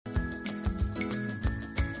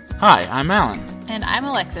Hi, I'm Alan. And I'm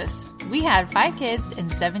Alexis. We had 5 kids in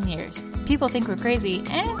 7 years. People think we're crazy,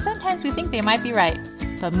 and sometimes we think they might be right.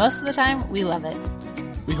 But most of the time, we love it.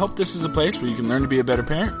 We hope this is a place where you can learn to be a better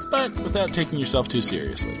parent, but without taking yourself too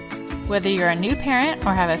seriously. Whether you're a new parent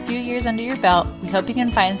or have a few years under your belt, we hope you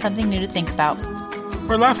can find something new to think about.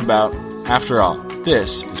 Or laugh about. After all,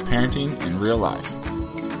 this is parenting in real life.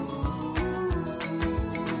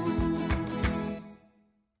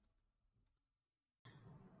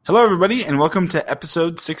 Hello, everybody, and welcome to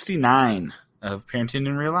episode 69 of Parenting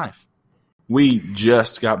in Real Life. We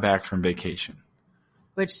just got back from vacation.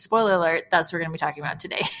 Which, spoiler alert, that's what we're going to be talking about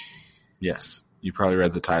today. Yes, you probably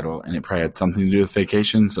read the title, and it probably had something to do with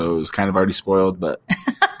vacation, so it was kind of already spoiled, but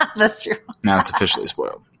That's true. Now it's officially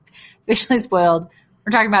spoiled. Officially spoiled.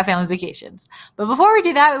 We're talking about family vacations. But before we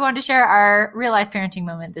do that, we wanted to share our real-life parenting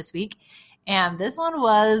moment this week, and this one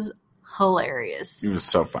was hilarious. It was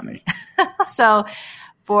so funny. So,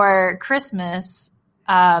 for Christmas,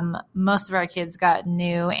 most of our kids got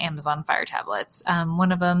new Amazon Fire tablets.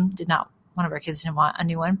 One of our kids didn't want a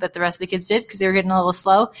new one, but the rest of the kids did because they were getting a little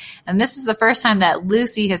slow. And this is the first time that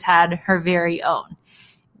Lucy has had her very own,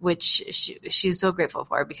 which she's so grateful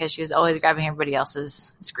for because she was always grabbing everybody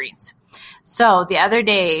else's screens. So the other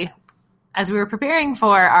day, as we were preparing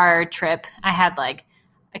for our trip, I had like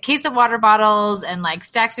a case of water bottles and like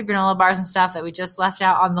stacks of granola bars and stuff that we just left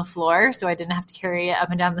out on the floor so I didn't have to carry it up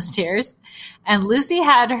and down the stairs. And Lucy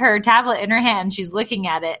had her tablet in her hand. She's looking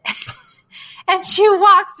at it. And she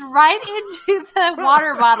walks right into the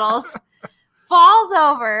water bottles, falls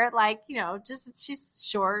over, she's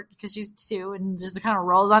short because she's 2 and just kind of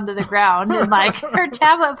rolls onto the ground and like her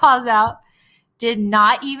tablet falls out. Did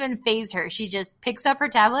not even faze her. She just picks up her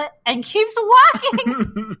tablet and keeps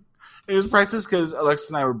walking. It was priceless because Alexis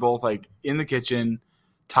and I were both like in the kitchen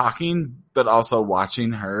talking, but also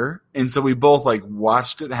watching her. And so we both like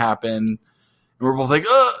watched it happen and we're both like,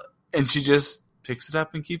 ugh! And she just picks it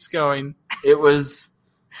up and keeps going. It was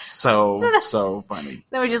so funny.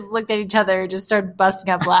 Then we just looked at each other and just started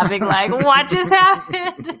busting up laughing like, what just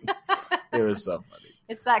happened? It was so funny.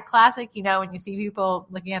 It's that classic, when you see people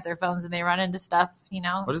looking at their phones and they run into stuff,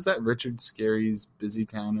 What is that? Richard Scarry's Busy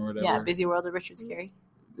Town or whatever? Yeah, Busy World of Richard Scarry.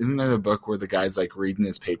 Isn't there a book where the guy's like reading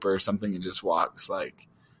his paper or something and just walks through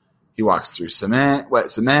wet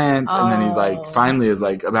cement, and then he like finally is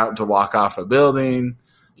like about to walk off a building.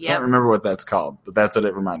 Yep. Can't remember what that's called, but that's what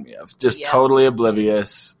it reminded me of. Just totally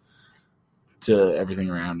oblivious to everything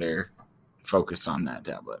around her, focused on that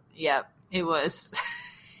tablet. Yep, it was.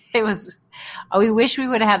 It was. Oh, we wish we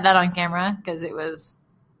would have had that on camera because it was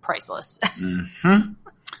priceless. Mm-hmm.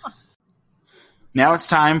 Now it's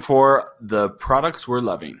time for the products we're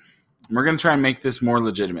loving. We're going to try and make this more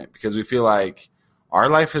legitimate because we feel like our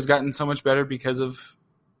life has gotten so much better because of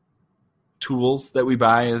tools that we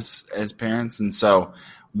buy as parents. And so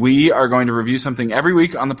we are going to review something every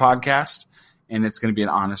week on the podcast, and it's going to be an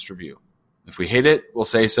honest review. If we hate it, we'll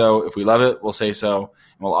say so. If we love it, we'll say so.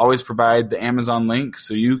 And we'll always provide the Amazon link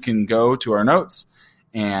so you can go to our notes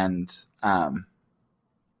and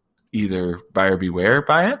either buyer beware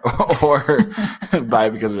buy it or buy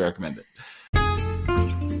it because we recommend it.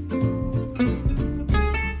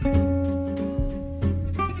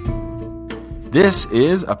 This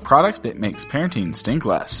is a product that makes parenting stink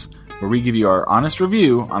less, where we give you our honest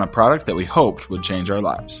review on a product that we hoped would change our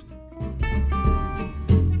lives.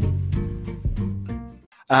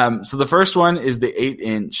 So the first one is the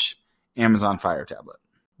 8-inch Amazon Fire tablet.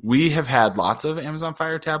 We have had lots of Amazon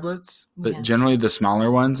Fire tablets, but generally the smaller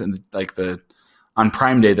ones, and like on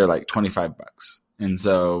Prime Day, they're like $25. And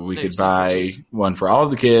so we could buy one for all of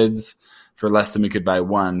the kids for less than we could buy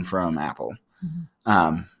one from Apple.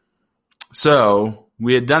 Mm-hmm. So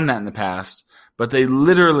we had done that in the past, but they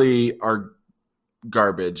literally are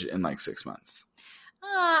garbage in like 6 months.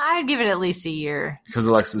 I'd give it at least a year. Because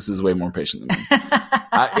Alexis is way more patient than me.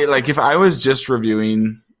 If I was just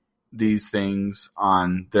reviewing these things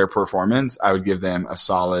on their performance, I would give them a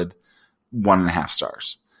solid 1.5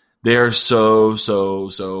 stars. They are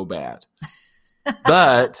so bad.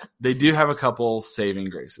 But they do have a couple saving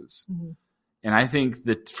graces. Mm-hmm. And I think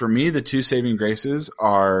that for me, the 2 saving graces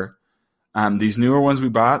are these newer ones we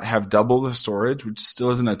bought have double the storage, which still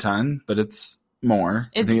isn't a ton, but it's more.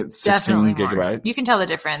 I think it's 16 gigabytes. More. You can tell the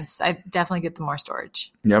difference. I definitely get the more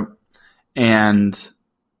storage. Yep. And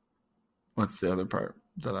what's the other part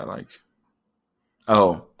that I like?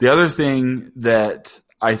 Oh, the other thing that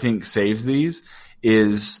I think saves these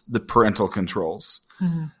is the parental controls.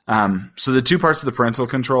 Mm-hmm. So the 2 parts of the parental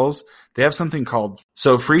controls, they have something called,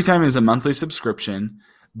 so Free Time is a monthly subscription,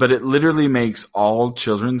 but it literally makes all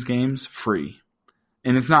children's games free.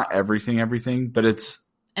 And it's not everything, but it's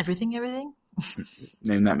Everything?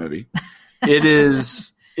 Name that movie.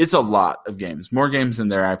 It's a lot of games. More games than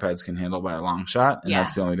their iPads can handle by a long shot, and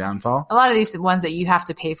that's the only downfall. A lot of these ones that you have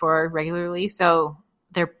to pay for regularly, so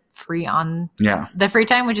they're free on the free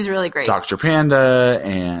time, which is really great. Dr. Panda,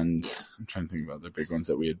 and I'm trying to think about the big ones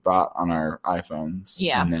that we had bought on our iPhones.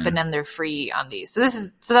 Yeah, but then they're free on these. So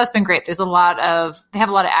that's been great. They have a lot of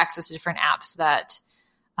access to different apps that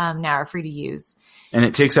now are free to use. And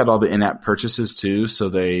it takes out all the in-app purchases too, so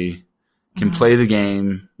they can play the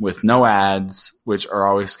game with no ads, which are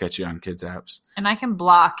always sketchy on kids' apps. And I can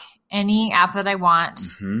block any app that I want,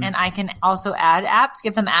 and I can also add apps,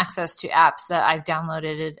 give them access to apps that I've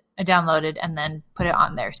downloaded, and then put it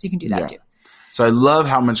on there. So you can do that too. So I love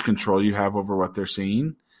how much control you have over what they're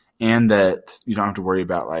seeing, and that you don't have to worry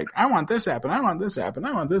about like, I want this app, and I want this app, and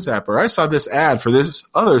I want this app, or I saw this ad for this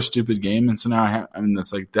other stupid game, and so now I'm in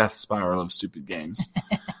this like death spiral of stupid games.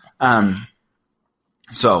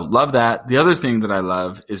 So love that. The other thing that I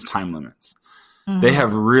love is time limits. They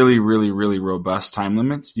have really, really, really robust time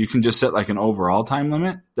limits. You can just set like an overall time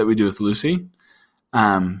limit that we do with Lucy.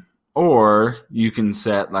 Or you can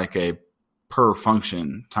set like a per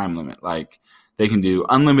function time limit. Like they can do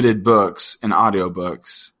unlimited books and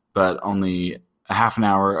audiobooks, but only a half an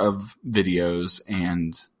hour of videos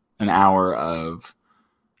and an hour of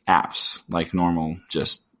apps, like normal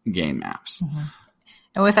just game apps.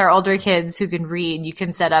 And with our older kids who can read, you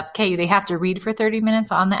can set up, okay, they have to read for 30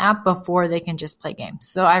 minutes on the app before they can just play games.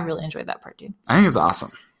 So I really enjoyed that part too. I think it's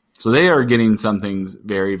awesome. So they are getting some things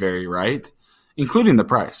very, very right, including the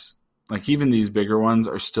price. Like even these bigger ones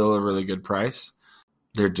are still a really good price.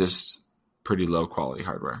 They're just pretty low quality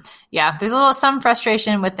hardware. Yeah, there's some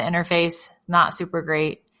frustration with the interface. Not super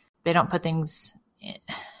great. They don't put things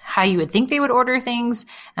how you would think they would order things,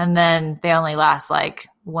 and then they only last like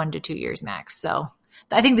 1 to 2 years max. So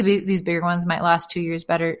I think these bigger ones might last 2 years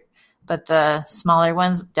better, but the smaller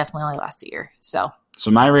ones definitely only last a year. So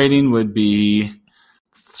my rating would be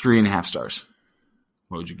 3.5 stars.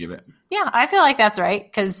 What would you give it? Yeah, I feel like that's right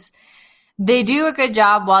because they do a good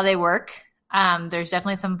job while they work. There's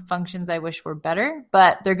definitely some functions I wish were better,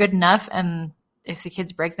 but they're good enough. And if the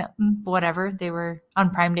kids break them, whatever, they were on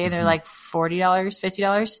Prime Day, they're like $40,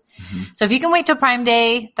 $50. So if you can wait till Prime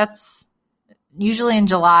Day, that's usually in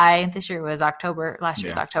July. This year was October. Last year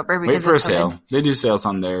was October. Wait for a sale. They do sales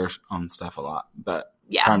on their own stuff a lot, but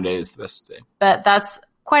Prime Day is the best day. But that's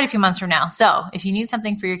quite a few months from now. So if you need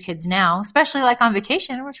something for your kids now, especially like on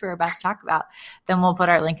vacation, which we're about to talk about, then we'll put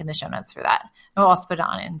our link in the show notes for that. And we'll also put it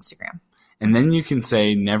on Instagram. And then you can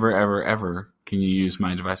say, never, ever, ever can you use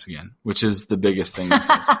my device again, which is the biggest thing.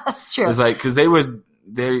 That's true. It's like, because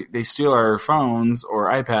they steal our phones or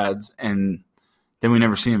iPads and then we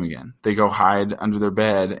never see them again. They go hide under their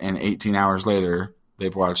bed and 18 hours later,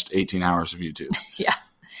 they've watched 18 hours of YouTube. Yeah.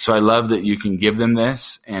 So I love that you can give them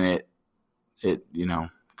this and it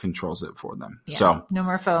controls it for them. Yeah. So no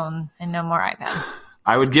more phone and no more iPad.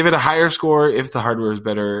 I would give it a higher score if the hardware is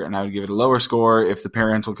better, and I would give it a lower score if the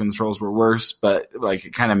parental controls were worse, but like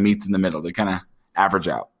it kind of meets in the middle. They kind of average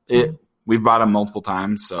out. We've bought them multiple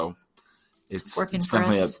times, so it's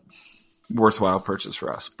definitely a worthwhile purchase for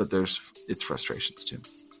us, but it's frustrations too.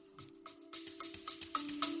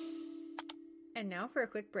 And now for a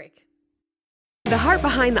quick break. The heart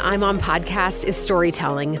behind the iMom podcast is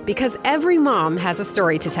storytelling, because every mom has a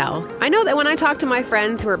story to tell. I know that when I talk to my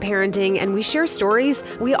friends who are parenting and we share stories,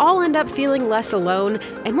 we all end up feeling less alone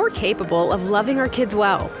and more capable of loving our kids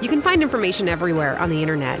well. You can find information everywhere on the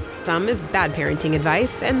internet. Some is bad parenting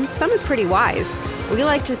advice and some is pretty wise. We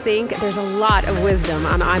like to think there's a lot of wisdom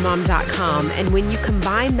on imom.com, and when you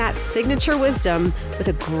combine that signature wisdom with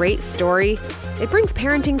a great story, it brings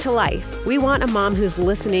parenting to life. We want a mom who's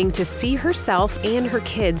listening to see herself and her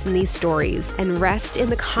kids in these stories and rest in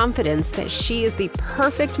the confidence that she is the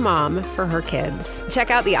perfect mom for her kids. Check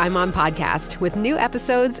out the iMom podcast with new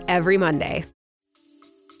episodes every Monday.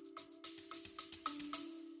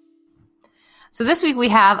 So this week we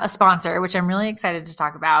have a sponsor, which I'm really excited to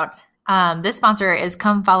talk about. This sponsor is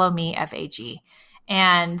Come Follow Me FAG.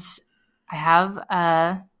 And I have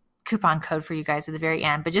a coupon code for you guys at the very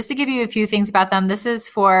end. But just to give you a few things about them, this is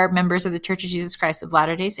for members of the Church of Jesus Christ of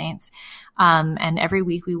Latter-day Saints. And every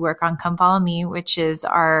week we work on Come Follow Me, which is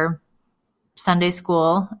our Sunday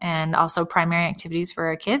school and also primary activities for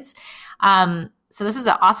our kids. So this is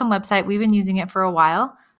an awesome website. We've been using it for a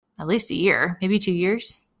while, at least a year, maybe 2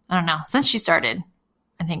 years. I don't know, since she started.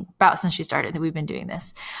 I think about since she started that we've been doing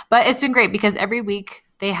this. But it's been great because every week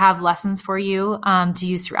they have lessons for you to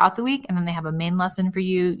use throughout the week. And then they have a main lesson for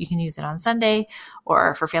you. You can use it on Sunday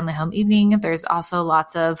or for family home evening. There's also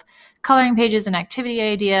lots of coloring pages and activity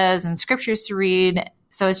ideas and scriptures to read.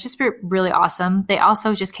 So it's just really awesome. They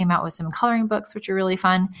also just came out with some coloring books, which are really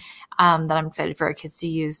fun, that I'm excited for our kids to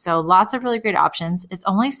use. So lots of really great options. It's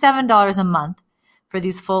only $7 a month for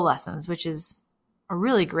these full lessons, which is a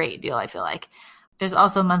really great deal, I feel like. There's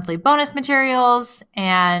also monthly bonus materials,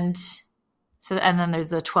 and then there's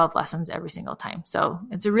the 12 lessons every single time. So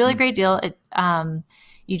it's a really great deal.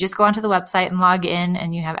 You just go onto the website and log in,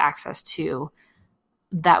 and you have access to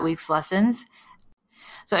that week's lessons.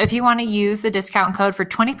 So if you want to use the discount code for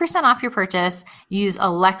 20% off your purchase, use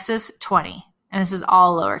Alexis20. And this is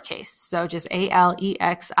all lowercase. So just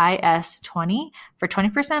ALEXIS 20 for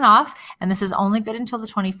 20% off. And this is only good until the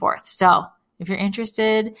 24th. So if you're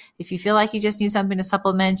interested, if you feel like you just need something to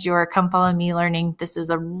supplement your Come Follow Me learning, this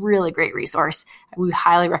is a really great resource. We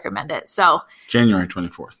highly recommend it. So January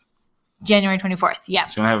 24th. January 24th.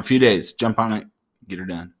 Yep. So you're going to have a few days. Jump on it. Get her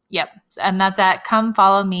done. Yep. And that's at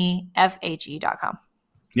comefollowmefhe.com.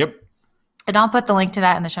 Yep. And I'll put the link to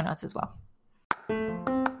that in the show notes as well.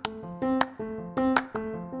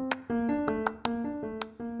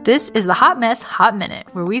 This is the Hot Mess Hot Minute,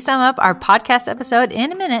 where we sum up our podcast episode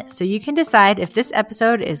in a minute so you can decide if this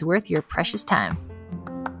episode is worth your precious time.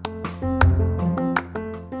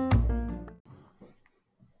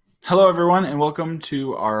 Hello, everyone, and welcome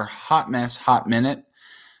to our Hot Mess Hot Minute,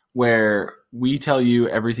 where we tell you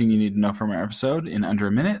everything you need to know from our episode in under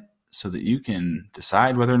a minute so that you can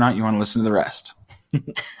decide whether or not you want to listen to the rest.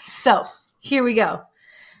 So here we go.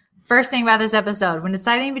 First thing about this episode, when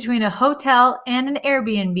deciding between a hotel and an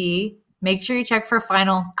Airbnb, make sure you check for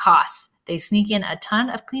final costs. They sneak in a ton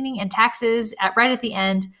of cleaning and taxes right at the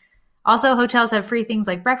end. Also, hotels have free things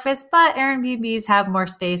like breakfast, but Airbnbs have more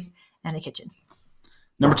space and a kitchen.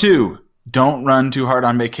 Number 2, don't run too hard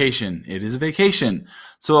on vacation. It is a vacation.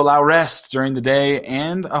 So allow rest during the day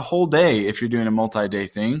and a whole day if you're doing a multi-day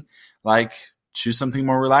thing. Like choose something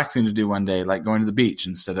more relaxing to do one day, like going to the beach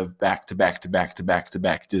instead of back to back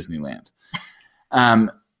Disneyland.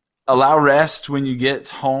 Allow rest when you get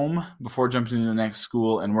home before jumping into the next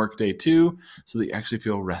school and work day 2 so that you actually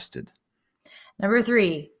feel rested. Number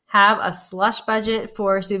 3, have a slush budget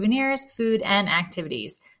for souvenirs, food, and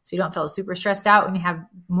activities. So you don't feel super stressed out when you have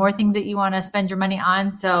more things that you want to spend your money on.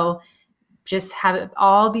 So just have it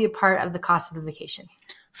all be a part of the cost of the vacation.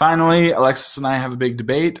 Finally, Alexis and I have a big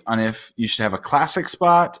debate on if you should have a classic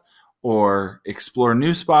spot or explore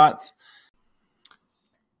new spots.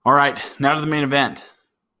 All right, now to the main event.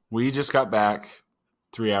 We just got back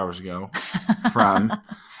 3 hours ago from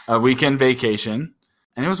a weekend vacation,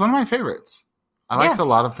 and it was one of my favorites. I liked a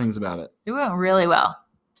lot of things about it. It went really well.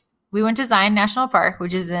 We went to Zion National Park,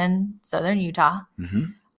 which is in southern Utah. Mm-hmm.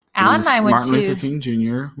 Alan and I went Martin Luther King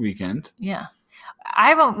Jr. weekend. Yeah.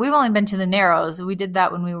 We've only been to the Narrows. We did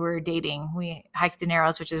that when we were dating. We hiked the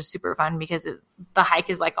Narrows, which is super fun because the hike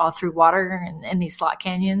is like all through water and these slot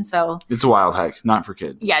canyons. So it's a wild hike, not for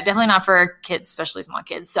kids. Yeah, definitely not for kids, especially small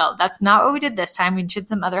kids. So that's not what we did this time. We did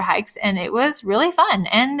some other hikes, and it was really fun.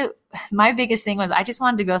 And my biggest thing was I just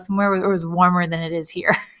wanted to go somewhere where it was warmer than it is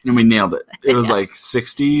here. And we nailed it. It was like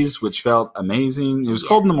 60s, which felt amazing. It was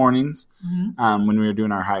cold in the mornings when we were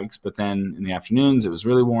doing our hikes, but then in the afternoons, it was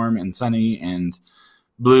really warm and sunny and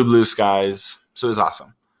blue skies. So it was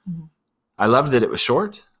awesome. Mm-hmm. I loved that it was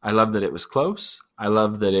short. I loved that it was close. I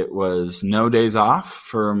loved that it was no days off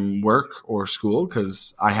from work or school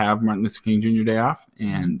because I have Martin Luther King Jr. Day off,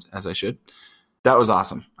 and as I should. That was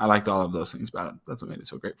awesome. I liked all of those things about it. That's what made it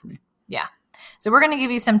so great for me. Yeah. So we're going to give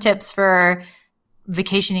you some tips for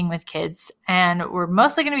vacationing with kids, and we're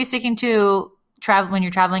mostly going to be sticking to travel when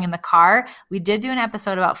you're traveling in the car. We did do an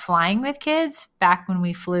episode about flying with kids back when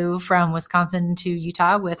we flew from Wisconsin to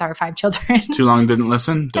Utah with our 5 children. Too long didn't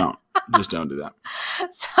listen? Don't. Just don't do that.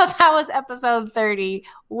 So that was episode 30,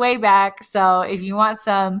 way back. So if you want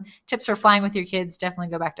some tips for flying with your kids, definitely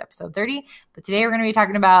go back to episode 30. But today we're going to be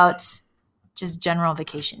talking about just general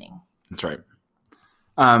vacationing. That's right.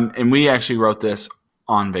 And we actually wrote this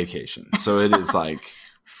on vacation. So it is like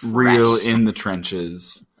real in the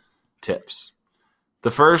trenches tips.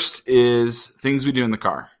 The first is things we do in the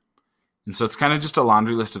car. And so it's kind of just a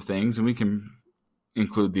laundry list of things, and we can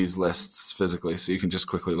include these lists physically so you can just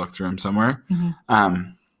quickly look through them somewhere.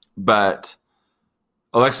 Mm-hmm. But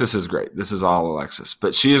Alexis is great. This is all Alexis.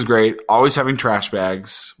 But she is great. Always having trash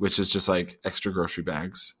bags, which is just like extra grocery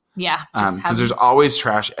bags. Yeah. Because there's always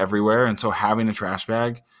trash everywhere. And so having a trash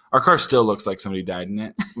bag, our car still looks like somebody died in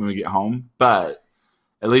it when we get home. But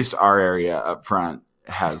at least our area up front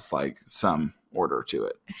has like some order to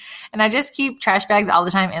it. And I just keep trash bags all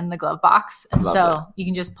the time in the glove box. And so you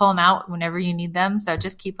can just pull them out whenever you need them. So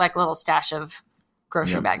just keep like a little stash of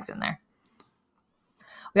grocery bags in there.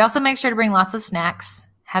 We also make sure to bring lots of snacks.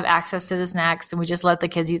 have access to the snacks, and we just let the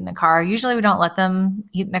kids eat in the car. Usually we don't let them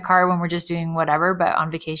eat in the car when we're just doing whatever, but on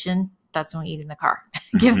vacation, that's when we eat in the car.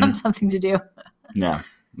 Give them something to do. Yeah,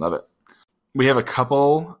 love it. We have a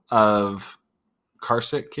couple of car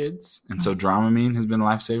sick kids, and so Dramamine has been a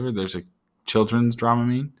lifesaver. There's a children's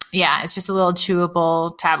Dramamine. Yeah, it's just a little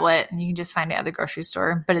chewable tablet, and you can just find it at the grocery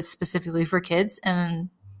store, but it's specifically for kids. And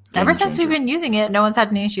ever since we've been using it, no one's had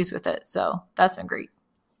any issues with it. So that's been great.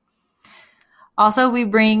 Also, we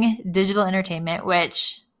bring digital entertainment,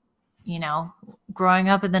 which, you know, growing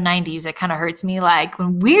up in the 90s, it kind of hurts me. Like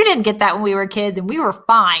when we didn't get that when we were kids and we were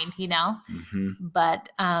fine, you know, but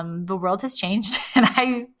the world has changed and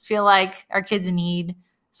I feel like our kids need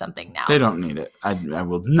something now. They don't need it. I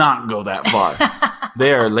will not go that far.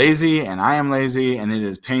 They are lazy and I am lazy, and it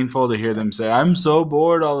is painful to hear them say, I'm so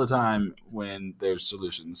bored all the time, when there's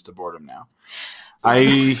solutions to boredom now.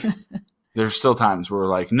 There's still times where we're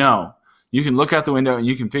like, no, you can look out the window and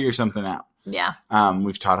you can figure something out. Yeah.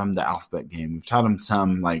 We've taught them the alphabet game. We've taught them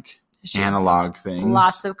some analog things.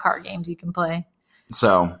 Lots of card games you can play.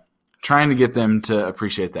 So trying to get them to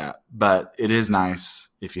appreciate that. But it is nice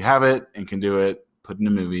if you have it and can do it, put in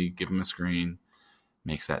a movie, give them a screen,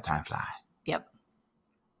 makes that time fly. Yep.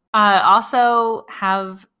 Also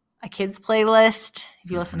have a kids playlist.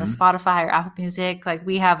 If you listen to Spotify or Apple Music, like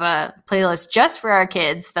we have a playlist just for our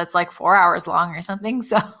kids that's like 4 hours long or something.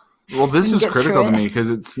 So well, this is critical to me because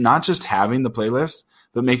it's not just having the playlist,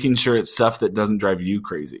 but making sure it's stuff that doesn't drive you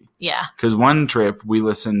crazy. Yeah. Because one trip we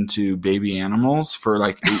listened to Baby Animals for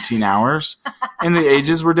like 18 hours and the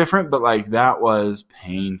ages were different, but like that was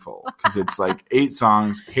painful because it's like 8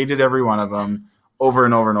 songs, hated every one of them over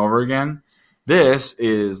and over and over again. This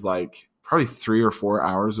is like probably 3 or 4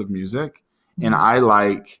 hours of music, and I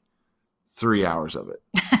like 3 hours of it.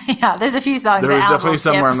 Yeah, there's a few songs. There was definitely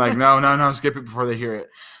some where I'm like, no, skip it before they hear it.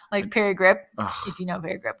 Like Perry Grip. Ugh. If you know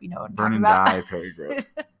Perry Grip, you know what I'm Burn and talking about. Die, Perry Grip.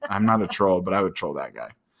 I'm not a troll, but I would troll that guy.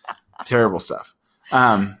 Terrible stuff.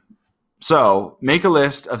 So make a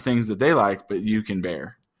list of things that they like, but you can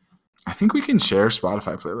bear. I think we can share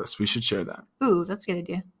Spotify playlists. We should share that. Ooh, that's a good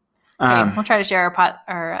idea. Okay, we'll try to share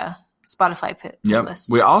our Spotify playlist. Yep.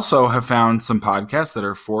 We also have found some podcasts that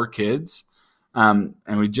are for kids. And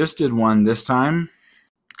we just did one this time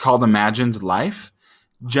called Imagined Life.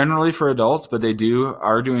 Generally for adults, but they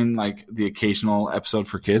are doing like the occasional episode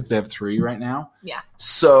for kids. They have 3 right now. Yeah.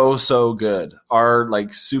 So good. Our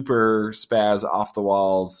like super spaz off the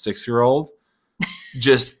walls 6-year-old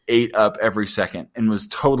just ate up every second and was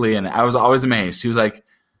totally in it. I was always amazed. He was like,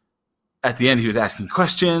 at the end, he was asking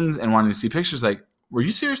questions and wanting to see pictures. Like, were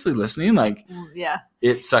you seriously listening? Like, yeah,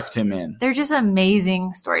 it sucked him in. They're just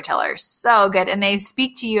amazing storytellers. So good. And they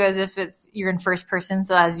speak to you as if you're in first person.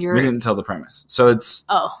 So as you're... We didn't tell the premise. So it's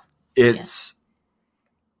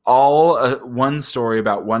all one story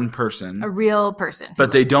about one person. A real person.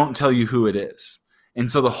 But they don't tell you who it is. And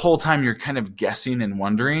so the whole time you're kind of guessing and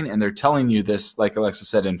wondering, and they're telling you this, like Alexa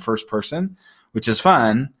said, in first person, which is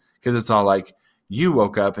fun because it's all like, you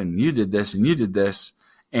woke up and you did this and you did this.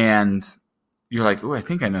 And you're like, oh, I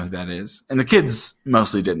think I know who that is. And the kids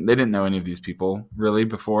mostly didn't. They didn't know any of these people really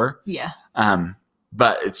before. Yeah.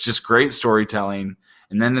 But it's just great storytelling.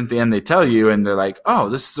 And then at the end they tell you and they're like, oh,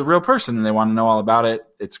 this is a real person. And they want to know all about it.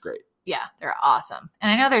 It's great. Yeah, they're awesome. And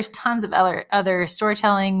I know there's tons of other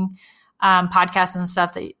storytelling podcasts and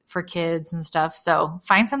stuff for kids and stuff. So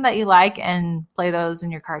find some that you like and play those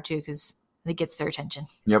in your car too, because it gets their attention.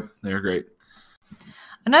 Yep, they're great.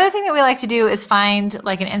 Another thing that we like to do is find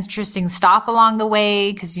like an interesting stop along the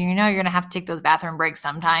way because you know you're going to have to take those bathroom breaks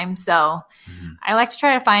sometime. So I like to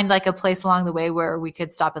try to find like a place along the way where we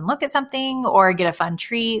could stop and look at something or get a fun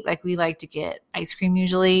treat. Like we like to get ice cream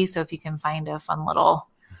usually. So if you can find a fun little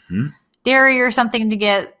dairy or something to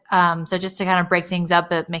get. So just to kind of break things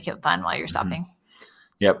up but make it fun while you're stopping.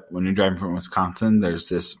 Yep. When you're driving from Wisconsin, there's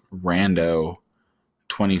this rando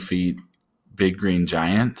 20 feet big green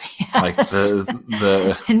giant, like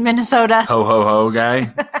the in Minnesota ho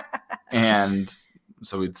guy. And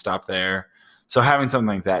so we'd stop there. So having something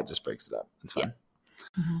like that just breaks it up. It's fun.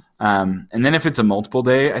 Yeah. And then if it's a multiple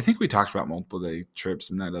day, I think we talked about multiple day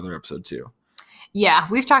trips in that other episode too. Yeah,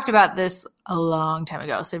 we've talked about this a long time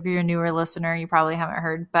ago. So if you're a newer listener, you probably haven't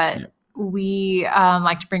heard, but we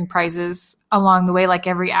like to bring prizes along the way, like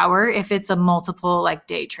every hour, if it's a multiple like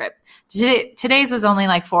day trip. Today's was only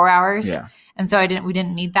like 4 hours. Yeah. And so we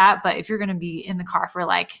didn't need that. But if you're going to be in the car for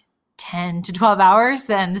like 10 to 12 hours,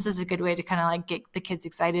 then this is a good way to kind of like get the kids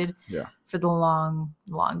excited for the long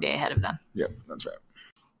day ahead of them. Yep, that's right.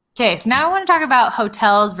 Okay, so now I want to talk about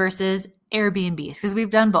hotels versus Airbnbs because we've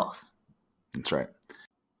done both. That's right.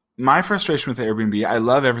 my frustration with Airbnb, I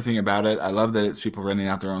love everything about it. I love that it's people renting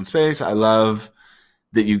out their own space. I love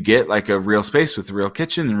that you get like a real space with a real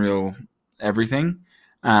kitchen and real everything.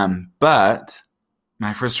 But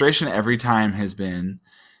my frustration every time has been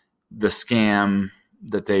the scam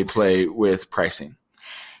that they play with pricing.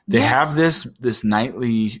 They have this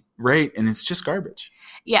nightly rate, and it's just garbage.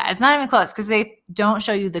 Yeah, it's not even close because they don't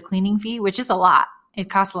show you the cleaning fee, which is a lot. It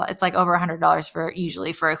costs a lot. It's like over $100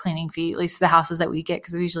 usually for a cleaning fee, at least the houses that we get,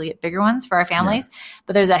 because we usually get bigger ones for our families. Yeah.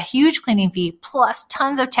 But there's a huge cleaning fee plus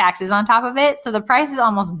tons of taxes on top of it. So the price is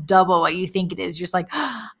almost double what you think it is. You're just like,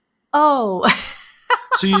 oh.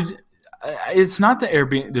 So it's not that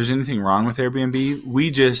Airbnb, there's anything wrong with Airbnb.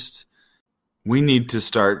 We need to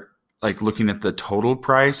start like looking at the total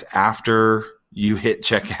price after you hit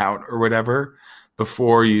checkout or whatever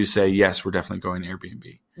before you say, yes, we're definitely going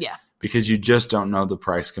Airbnb. Yeah. Because you just don't know the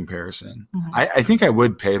price comparison. Mm-hmm. I think I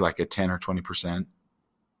would pay like a 10 or 20%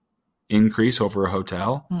 increase over a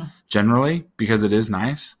hotel generally because it is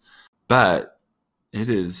nice. But it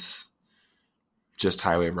is just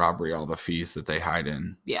highway robbery, all the fees that they hide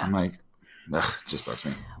in. Yeah. I'm like, ugh, it just bugs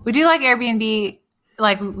me. We do like Airbnb.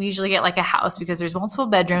 Like we usually get like a house because there's multiple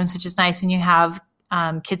bedrooms, which is nice. And you have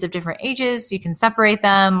kids of different ages. You can separate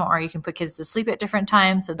them or you can put kids to sleep at different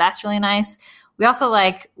times. So that's really nice. We also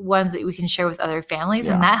like ones that we can share with other families,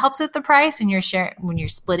 and that helps with the price when you're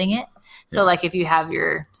splitting it. So like if you have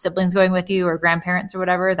your siblings going with you or grandparents or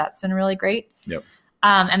whatever, that's been really great. Yep.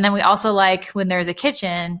 And then we also like when there's a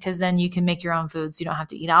kitchen because then you can make your own food. So you don't have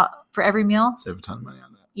to eat out for every meal. Save a ton of money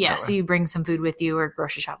on that. Yeah. So you bring some food with you or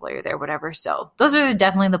grocery shop while you're there, whatever. So those are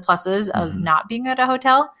definitely the pluses of not being at a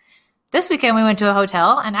hotel. This weekend we went to a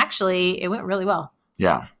hotel and actually it went really well.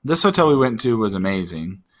 Yeah. This hotel we went to was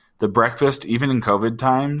amazing. The breakfast, even in COVID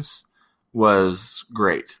times, was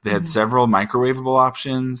great. They had several microwavable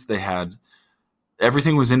options.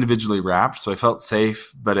 Everything was individually wrapped, so I felt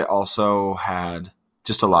safe, but it also had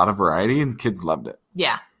just a lot of variety, and the kids loved it.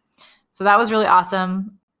 Yeah. So that was really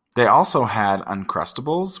awesome. They also had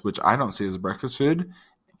Uncrustables, which I don't see as a breakfast food,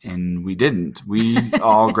 and we didn't. We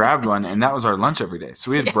all grabbed one, and that was our lunch every day.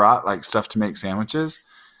 So we had brought like stuff to make sandwiches.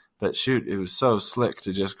 But shoot, it was so slick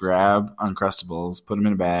to just grab Uncrustables, put them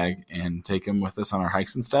in a bag, and take them with us on our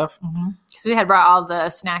hikes and stuff. Because we had brought all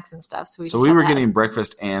the snacks and stuff. So we were getting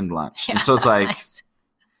breakfast and lunch. Yeah, and so it's like, nice.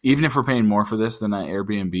 Even if we're paying more for this than an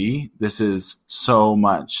Airbnb, this is so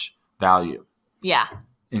much value. Yeah.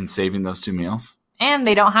 In saving those 2 meals. And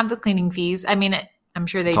they don't have the cleaning fees. I mean, I'm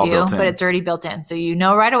sure they do, but it's already built in. So you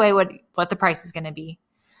know right away what the price is going to be.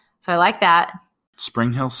 So I like that.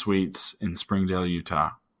 Spring Hill Suites in Springdale,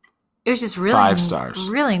 Utah. It was just really 5 stars.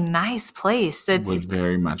 Really nice place. Would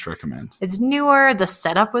very much recommend. It's newer. The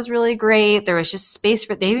setup was really great. There was just space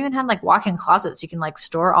for. They even had like walk-in closets. You can like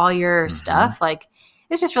store all your stuff. Like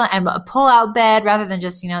it's just really and a pull-out bed rather than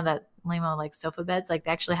just that lame-o like sofa beds. Like they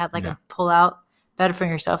actually had like a pull-out bed from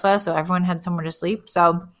your sofa, so everyone had somewhere to sleep.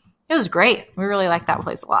 So it was great. We really liked that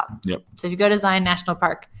place a lot. Yep. So if you go to Zion National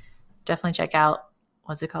Park, definitely check out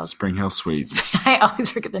what's it called? Spring Hill Suites. I always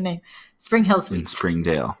forget the name. Spring Hill Suites in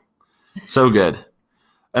Springdale. So good.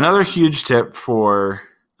 Another huge tip for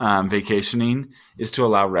vacationing is to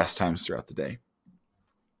allow rest times throughout the day.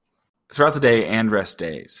 Throughout the day and rest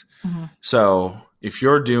days. So if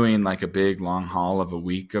you're doing like a big long haul of a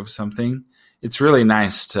week of something, it's really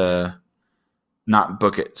nice to not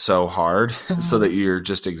book it so hard so that you're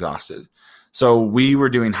just exhausted. So we were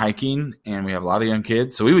doing hiking and we have a lot of young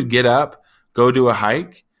kids. So we would get up, go do a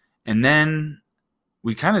hike, and then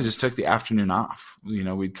we kind of just took the afternoon off.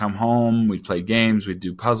 We'd come home, we'd play games, we'd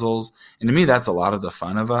do puzzles. And to me, that's a lot of the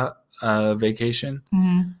fun of a vacation.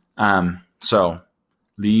 So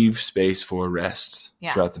leave space for rest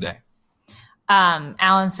throughout the day.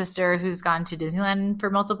 Alan's sister who's gone to Disneyland for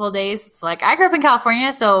multiple days. So like I grew up in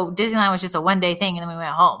California, so Disneyland was just a one-day thing and then we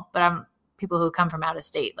went home. But I'm people who come from out of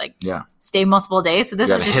state, stay multiple days. So this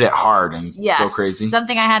is just hit it hard and go crazy.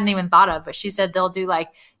 Something I hadn't even thought of. But she said they'll do like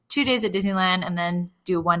 2 days at Disneyland and then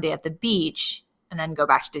do 1 day at the beach and then go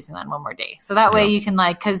back to Disneyland one more day. So that way you can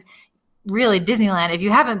because really Disneyland, if you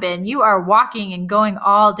haven't been, you are walking and going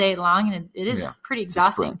all day long and it is pretty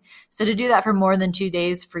exhausting. So to do that for more than 2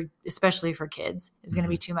 days especially for kids is going to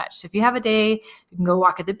be too much. So if you have a day, you can go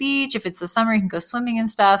walk at the beach. If it's the summer, you can go swimming and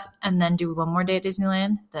stuff and then do 1 more day at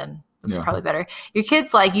Disneyland. Then it's probably better. Your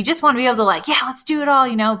kids you just want to be able to let's do it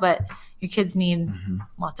all, but your kids need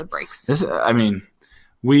lots of breaks. I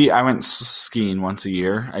went skiing once a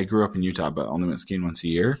year. I grew up in Utah, but only went skiing once a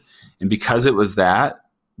year. And because it was that,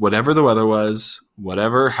 whatever the weather was,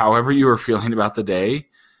 however you were feeling about the day,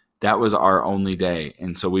 that was our only day.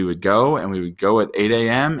 And so we would go at 8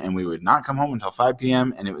 a.m. and we would not come home until 5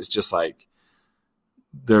 p.m. And it was just like,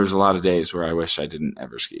 there was a lot of days where I wish I didn't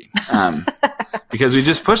ever ski because we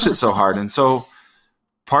just pushed it so hard. And so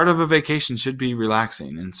part of a vacation should be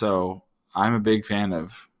relaxing. And so I'm a big fan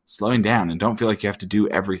of slowing down and don't feel like you have to do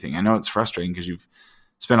everything. I know it's frustrating because you've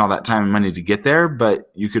spent all that time and money to get there,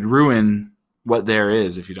 but you could ruin what there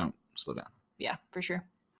is if you don't slow down. Yeah, for sure.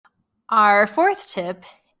 Our fourth tip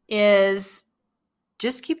is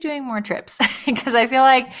just keep doing more trips because I feel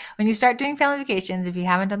like when you start doing family vacations, if you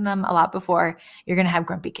haven't done them a lot before, you're going to have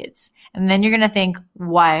grumpy kids. And then you're going to think,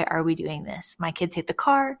 why are we doing this? My kids hate the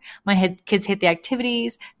car. My kids hate the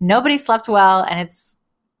activities. Nobody slept well. And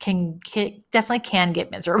definitely can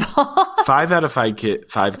get miserable. 5 out of 5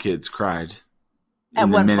 kids cried at in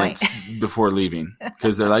the one minutes point before leaving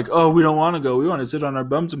because they're like, oh, we don't want to go. We want to sit on our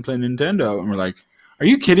bums and play Nintendo. And we're like, are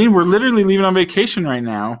you kidding? We're literally leaving on vacation right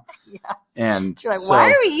now. Yeah. And you're like, why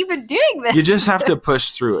are we even doing this? You just have to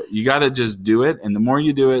push through it. You got to just do it. And the more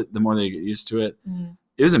you do it, the more they get used to it. Mm.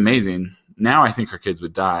 It was amazing. Now I think our kids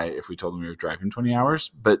would die if we told them we were driving 20 hours.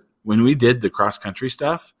 But when we did the cross country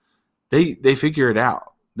stuff, they figure it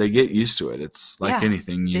out. They get used to it. It's like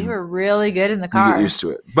anything. They were really good in the car. You get used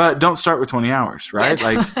to it. But don't start with 20 hours, right? Yeah.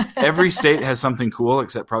 Like every state has something cool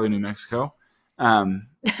except probably New Mexico.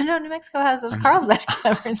 No, New Mexico has those Carlsbad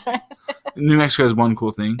caverns, right? New Mexico has one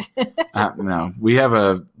cool thing. No, we have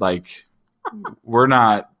we're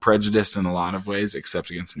not prejudiced in a lot of ways except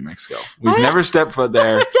against New Mexico. We've never stepped foot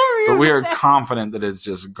there, but we are confident that it's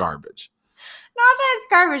just garbage. Not that it's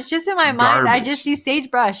garbage. Just in my mind, I just see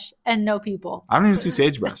sagebrush and no people. I don't even see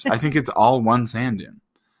sagebrush. I think it's all one sand dune.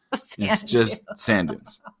 It's just sand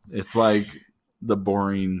dunes. It's like the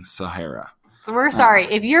boring Sahara. So we're sorry.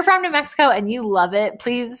 If you're from New Mexico and you love it,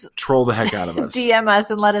 please troll the heck out of us. DM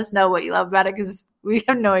us and let us know what you love about it because we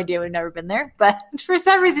have no idea. We've never been there. But for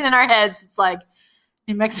some reason in our heads, it's like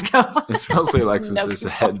New Mexico. It's mostly Alexis's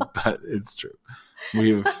head, but it's true.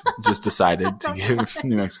 We've just decided to give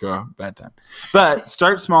New Mexico a bad time. But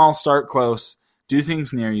start small, start close, do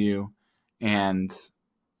things near you, and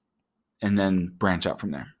then branch out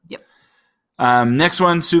from there. Yep. Next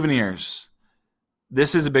one, souvenirs.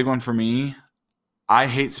 This is a big one for me. I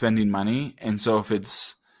hate spending money, and so if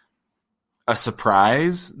it's a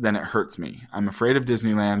surprise, then it hurts me. I'm afraid of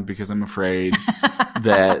Disneyland because I'm afraid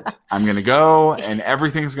that I'm going to go and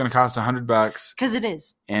everything's going to cost $100. Because it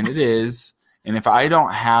is. And it is. And if I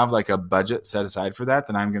don't have like a budget set aside for that,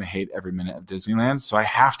 then I'm going to hate every minute of Disneyland. So I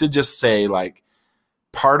have to just say like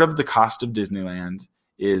part of the cost of Disneyland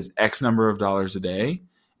is X number of dollars a day.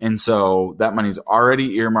 And so that money's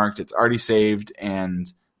already earmarked. It's already saved.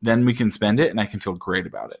 And then we can spend it and I can feel great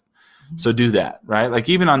about it. Mm-hmm. So do that, right? Like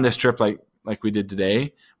even on this trip, like we did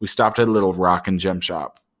today, we stopped at a little rock and gem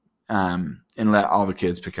shop and let all the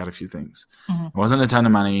kids pick out a few things. Mm-hmm. It wasn't a ton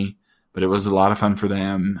of money, but it was a lot of fun for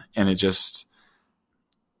them. And it just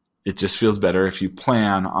feels better if you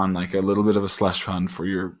plan on like a little bit of a slush fund for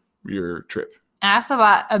your trip. I also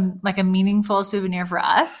bought a meaningful souvenir for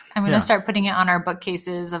us. I'm going to start putting it on our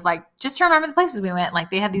bookcases of like, just to remember the places we went. Like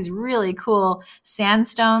they had these really cool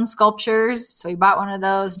sandstone sculptures. So we bought one of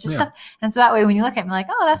those, stuff. And so that way when you look at me like,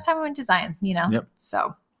 oh, that's time we went to Zion, you know? Yep.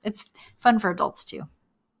 So it's fun for adults too.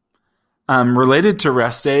 Related to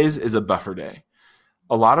rest days is a buffer day.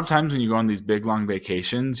 A lot of times when you go on these big long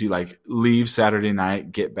vacations, you like leave Saturday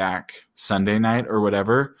night, get back Sunday night or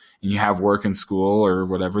whatever, and you have work and school or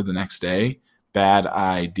whatever the next day. Bad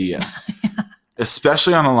idea.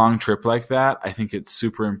 Especially on a long trip like that, I think it's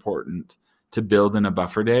super important to build in a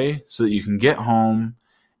buffer day so that you can get home,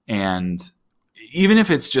 and even if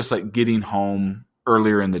it's just like getting home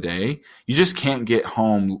earlier in the day, you just can't get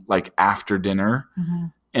home like after dinner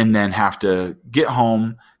and then have to get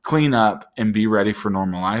home, clean up, and be ready for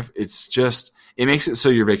normal life. It's just, it makes it so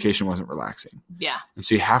your vacation wasn't relaxing. Yeah. And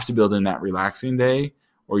so you have to build in that relaxing day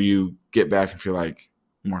or you get back and feel like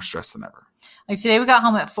more stressed than ever. Like today we got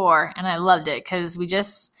home at 4 and I loved it because we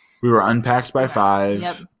were unpacked by 5.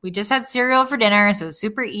 Yep. We just had cereal for dinner, so it was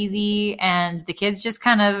super easy. And the kids just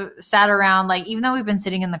kind of sat around. Like, even though we've been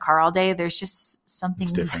sitting in the car all day, there's just something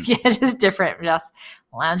different. It is different. Just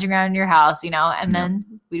lounging around in your house, you know. And then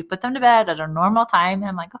we put them to bed at a normal time. And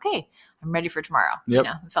I'm like, okay, I'm ready for tomorrow. Yep.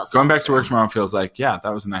 You know, it felt going back to work tomorrow feels like, yeah,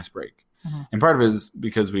 that was a nice break. And part of it is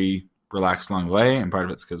because we relaxed along the way, and part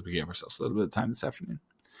of it's because we gave ourselves a little bit of time this afternoon.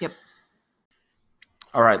 Yep.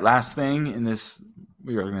 All right, last thing in this,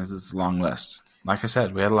 we organized this long list. Like I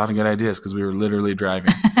said, we had a lot of good ideas because we were literally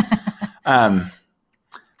driving.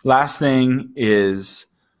 Last thing is,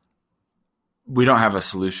 we don't have a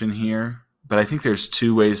solution here, but I think there's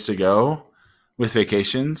 2 ways to go with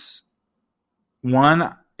vacations.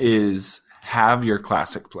 One is have your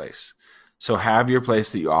classic place. So have your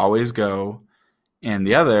place that you always go. And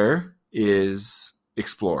the other is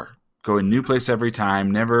explore. Go a new place every time.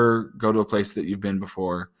 Never go to a place that you've been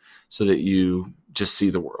before so that you just see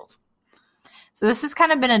the world. So this has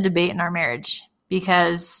kind of been a debate in our marriage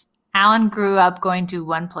because Alan grew up going to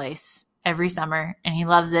one place every summer and he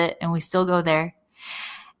loves it and we still go there.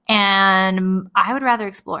 And I would rather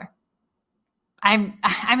explore. I don't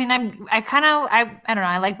know.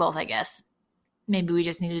 I like both, I guess. Maybe we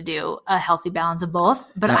just need to do a healthy balance of both.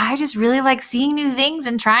 But I just really like seeing new things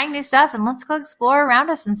and trying new stuff. And let's go explore around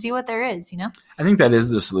us and see what there is, you know? I think that is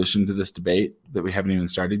the solution to this debate that we haven't even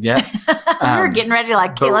started yet. We were getting ready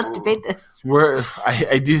to okay, let's debate this.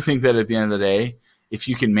 I do think that at the end of the day, if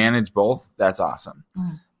you can manage both, that's awesome.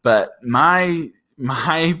 Mm. But my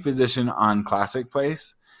position on classic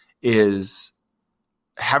place is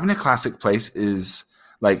having a classic place is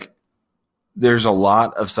like there's a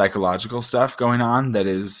lot of psychological stuff going on that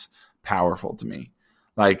is powerful to me.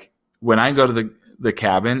 Like when I go to the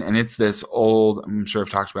cabin and it's this old, I'm sure I've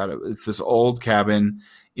talked about it. It's this old cabin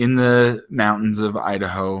in the mountains of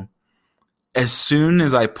Idaho. As soon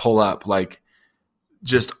as I pull up, like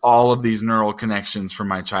just all of these neural connections from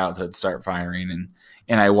my childhood start firing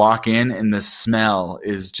and I walk in and the smell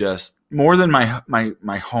is just more than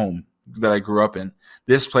my home that I grew up in.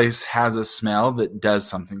 This place has a smell that does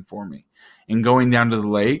something for me. And going down to the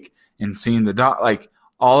lake and seeing the dot, like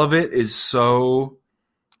all of it is so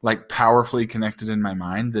like powerfully connected in my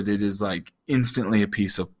mind that it is like instantly a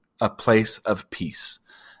place of peace,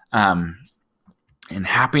 and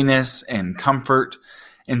happiness and comfort.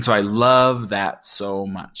 And so I love that so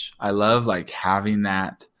much. I love like having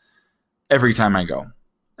that every time I go.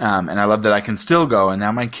 And I love that I can still go. And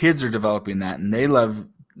now my kids are developing that and they love,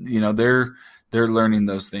 they're learning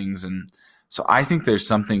those things. And so I think there's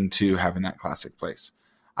something to having that classic place.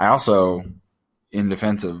 I also, in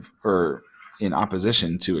defense of or in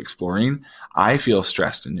opposition to exploring, I feel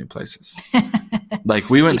stressed in new places. Like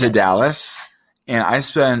we went to Dallas and I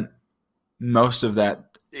spent most of that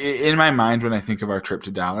in my mind when I think of our trip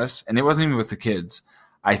to Dallas, and it wasn't even with the kids.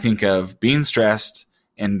 I think of being stressed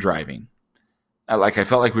and driving. Like I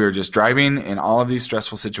felt like we were just driving in all of these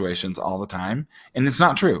stressful situations all the time. And it's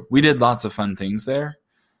not true. We did lots of fun things there,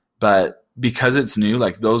 but because it's new,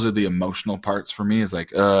 like those are the emotional parts for me is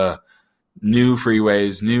like, new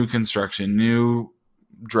freeways, new construction, new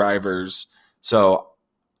drivers. So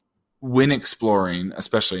when exploring,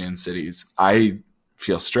 especially in cities, I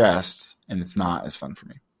feel stressed and it's not as fun for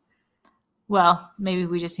me. Well, maybe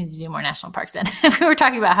we just need to do more national parks then. We were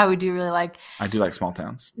talking about how we do really like. I do like small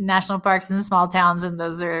towns. National parks and small towns, and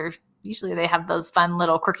those are usually they have those fun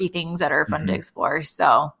little quirky things that are fun to explore.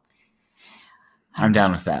 So I'm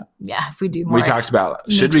down with that. Yeah, if we do more. We talked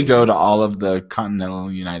about should we go to all of the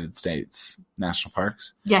continental United States national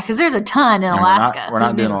parks? Yeah, because there's a ton in Alaska. We're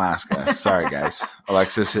not doing Alaska. Sorry, guys.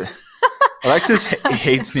 Alexis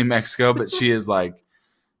hates New Mexico, but she is like.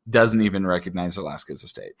 Doesn't even recognize Alaska as a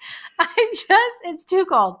state. It's too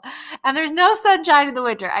cold. And there's no sunshine in the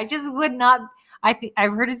winter. I just would not,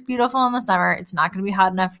 I've heard it's beautiful in the summer. It's not going to be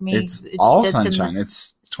hot enough for me. It's all sunshine.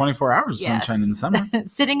 It's 24 hours of sunshine in the summer.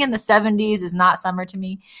 Sitting in the 70s is not summer to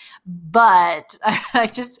me, but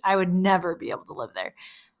I would never be able to live there.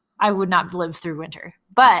 I would not live through winter,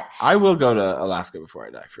 but I will go to Alaska before I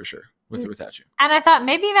die for sure with or without you. And I thought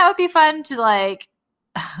maybe that would be fun to like,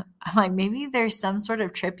 I'm like, maybe there's some sort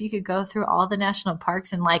of trip you could go through all the national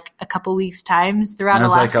parks in like a couple weeks times throughout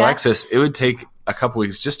Alaska. I was like, Alexis, it would take a couple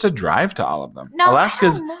weeks just to drive to all of them. No,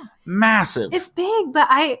 Alaska's massive. It's big, but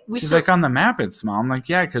she's like, on the map it's small. I'm like,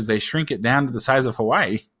 yeah, because they shrink it down to the size of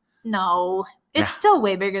Hawaii. No, it's still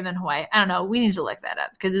way bigger than Hawaii. I don't know. We need to look that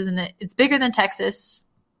up because it's bigger than Texas.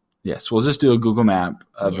 Yes, we'll just do a Google map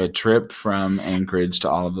of a trip from Anchorage to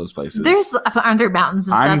all of those places. Aren't there mountains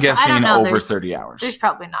and I'm stuff? guessing over 30 hours. There's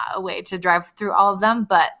probably not a way to drive through all of them,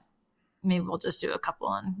 but maybe we'll just do a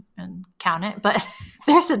couple and count it. But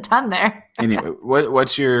there's a ton there. Anyway,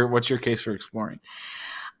 what's your case for exploring?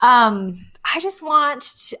 I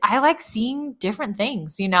like seeing different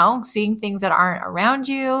things, seeing things that aren't around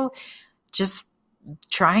you, just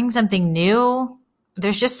trying something new.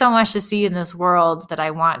 There's just so much to see in this world that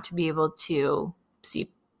I want to be able to see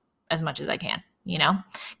as much as I can,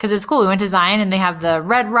 because it's cool. We went to Zion and they have the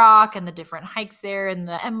Red Rock and the different hikes there and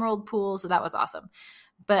the Emerald Pool. So that was awesome.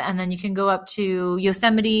 And then you can go up to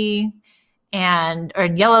Yosemite or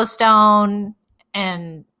Yellowstone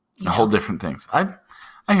and whole different things. I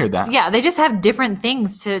heard that. Yeah. They just have different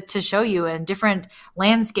things to show you and different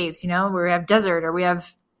landscapes, where we have desert or we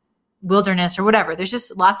have wilderness or whatever. There's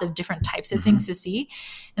just lots of different types of things to see.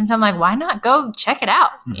 And so I'm like, why not go check it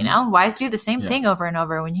out? You know, why do the same thing over and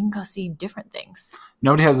over when you can go see different things?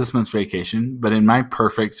 Nobody has this much vacation, but in my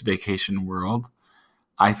perfect vacation world,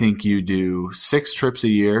 I think you do 6 trips a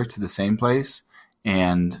year to the same place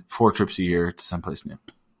and 4 trips a year to someplace new.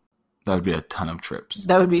 That would be a ton of trips.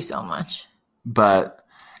 That would be so much. But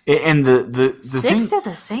and the 6 thing, at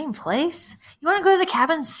the same place? You want to go to the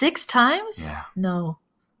cabin 6 times? Yeah. No.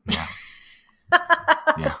 Yeah.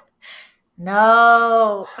 Yeah.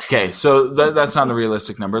 No. Okay, so that's not a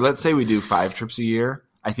realistic number. Let's say we do 5 trips a year.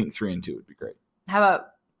 I think 3 and 2 would be great. How about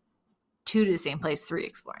 2 to the same place, 3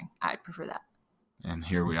 exploring? I'd prefer that. And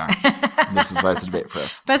here we are. This is why it's a debate for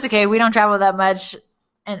us. But it's okay. We don't travel that much.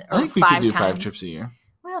 And I think we could do 5 trips a year.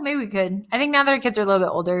 Well, maybe we could. I think now that our kids are a little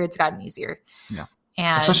bit older, it's gotten easier. Yeah.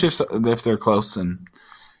 And especially if they're close and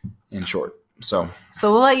short. So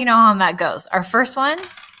we'll let you know how that goes. Our first one,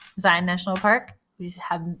 Zion National Park. This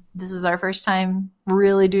is our first time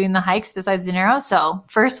really doing the hikes besides the Narrows. So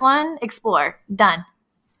first one, explore. Done.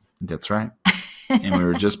 That's right. And we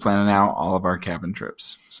were just planning out all of our cabin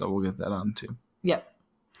trips. So we'll get that on too. Yep.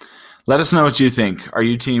 Let us know what you think. Are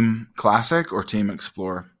you team classic or team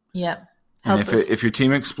explorer? Yep. And if you're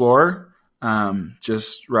team explorer,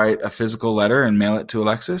 just write a physical letter and mail it to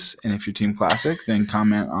Alexis. And if you're team classic, then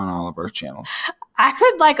comment on all of our channels. I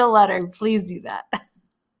would like a letter. Please do that.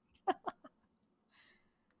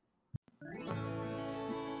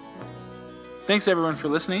 Thanks everyone for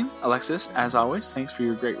listening. Alexis, as always, thanks for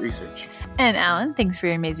your great research. And Alan, thanks for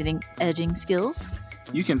your amazing editing skills.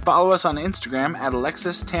 You can follow us on Instagram at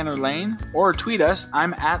Alexis Tanner Lane or tweet us.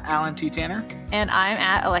 I'm at Alan T. Tanner. And I'm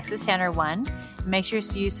at Alexis Tanner 1. Make sure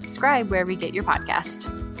you subscribe wherever you get your podcast.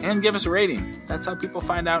 And give us a rating. That's how people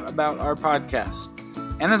find out about our podcast.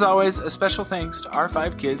 And as always, a special thanks to our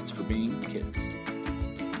 5 kids for being kids.